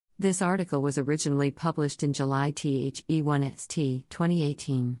This article was originally published in July THE1ST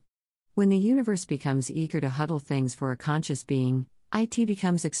 2018. When the universe becomes eager to huddle things for a conscious being, it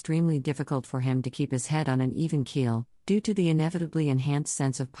becomes extremely difficult for him to keep his head on an even keel, due to the inevitably enhanced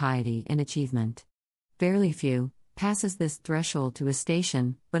sense of piety and achievement. Barely few passes this threshold to a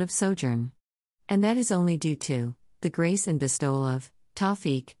station, but of sojourn. And that is only due to the grace and bestowal of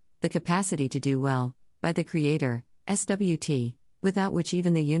tawfiq, the capacity to do well, by the Creator, SWT, without which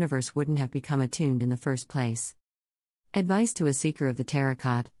even the universe wouldn't have become attuned in the first place. Advice to a seeker of the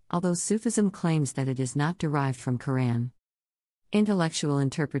tariqat, although Sufism claims that it is not derived from Quran. Intellectual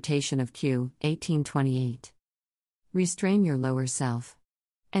interpretation of Q. 1828. Restrain your lower self.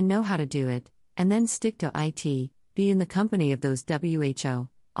 And know how to do it, and then stick to it, be in the company of those WHO,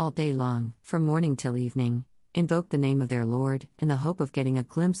 all day long, from morning till evening, invoke the name of their Lord, in the hope of getting a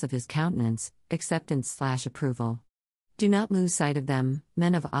glimpse of His countenance, acceptance/approval. Do not lose sight of them,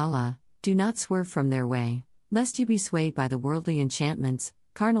 men of Allah, do not swerve from their way, lest you be swayed by the worldly enchantments,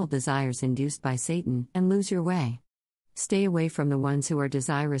 carnal desires induced by Satan, and lose your way. Stay away from the ones who are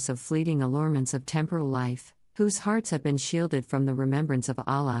desirous of fleeting allurements of temporal life, whose hearts have been shielded from the remembrance of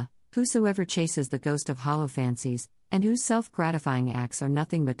Allah, whosoever chases the ghost of hollow fancies, and whose self-gratifying acts are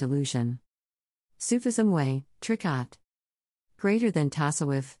nothing but delusion. Sufism way, Triqat. Greater than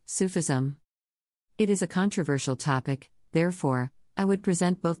Tasawwuf, Sufism. It is a controversial topic, therefore, I would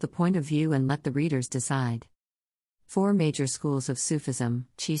present both the point of view and let the readers decide. 4 major schools of Sufism,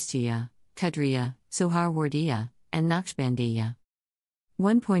 Chishtiya, Qadriya, Suharwardiya, and Naqshbandiya.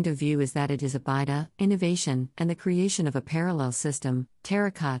 One point of view is that it is a bid'ah, innovation, and the creation of a parallel system,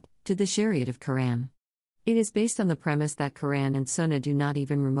 tariqat, to the Shari'at of Quran. It is based on the premise that Quran and Sunnah do not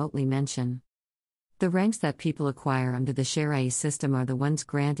even remotely mention. The ranks that people acquire under the Shari'i system are the ones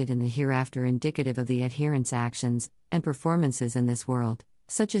granted in the hereafter indicative of the adherents' actions and performances in this world,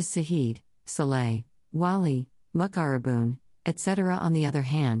 such as Sahid, Saleh, Wali, Muqarrabun, etc. On the other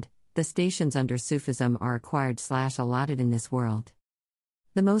hand, the stations under Sufism are acquired/allotted in this world.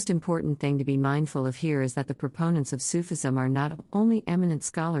 The most important thing to be mindful of here is that the proponents of Sufism are not only eminent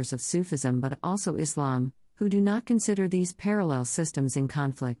scholars of Sufism but also Islam, who do not consider these parallel systems in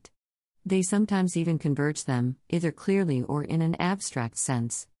conflict. They sometimes even converge them, either clearly or in an abstract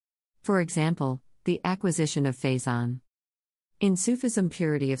sense. For example, the acquisition of Faizan. In Sufism,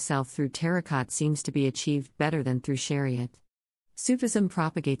 purity of self through tariqat seems to be achieved better than through Shari'at. Sufism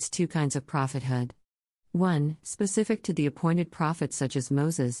propagates 2 kinds of prophethood. 1. Specific to the appointed prophets such as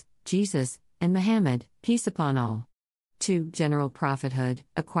Moses, Jesus, and Muhammad, peace upon all. 2. General prophethood,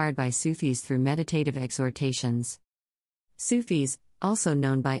 acquired by Sufis through meditative exhortations. Sufis, also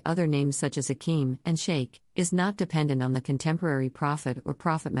known by other names such as Hakim and Sheikh, is not dependent on the contemporary prophet or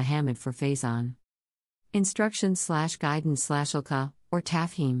Prophet Muhammad for Faizan. Instruction/guidance/ilqa, or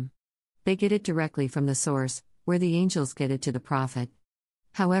tafhim. They get it directly from the source, where the angels get it to the prophet.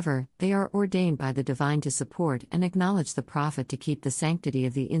 However, they are ordained by the divine to support and acknowledge the prophet to keep the sanctity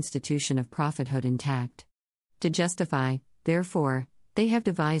of the institution of prophethood intact. To justify, therefore, they have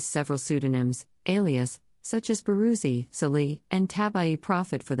devised several pseudonyms, alias, such as Baruzi, Salih, and Tabai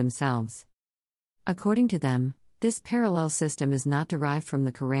prophet for themselves. According to them, this parallel system is not derived from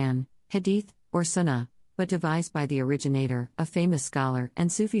the Quran, Hadith, or Sunnah, but devised by the originator, a famous scholar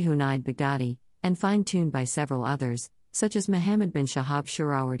and Sufi Hunayd Baghdadi, and fine-tuned by several others, such as Muhammad bin Shahab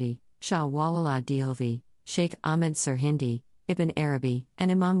Shurawardi, Shah Walala Dehlvi, Sheikh Ahmed Sirhindi, Ibn Arabi,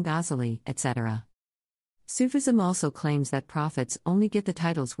 and Imam Ghazali, etc. Sufism also claims that prophets only get the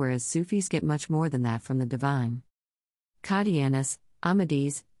titles, whereas Sufis get much more than that from the divine. Qadianis,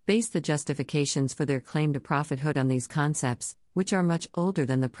 Ahmadis, base the justifications for their claim to prophethood on these concepts, which are much older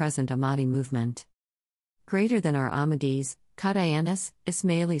than the present Ahmadi movement. Greater than are Ahmadis, Qadianis,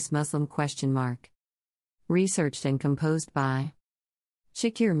 Ismailis Muslim ? Researched and composed by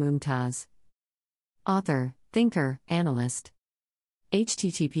Shakir Mumtaz. Author, thinker, analyst.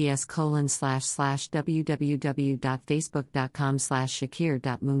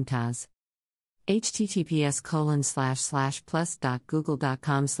 https://www.facebook.com/shakir.mumtaz.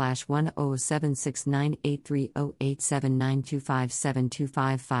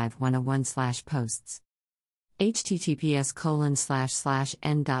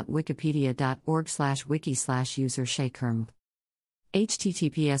 https://n.wikipedia.org/wiki/user/shakirm.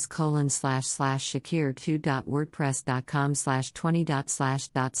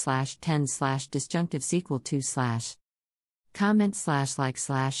 https://shakir2.wordpress.com/20./10/disjunctive=2/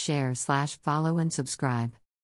 comment/like/share/follow and subscribe.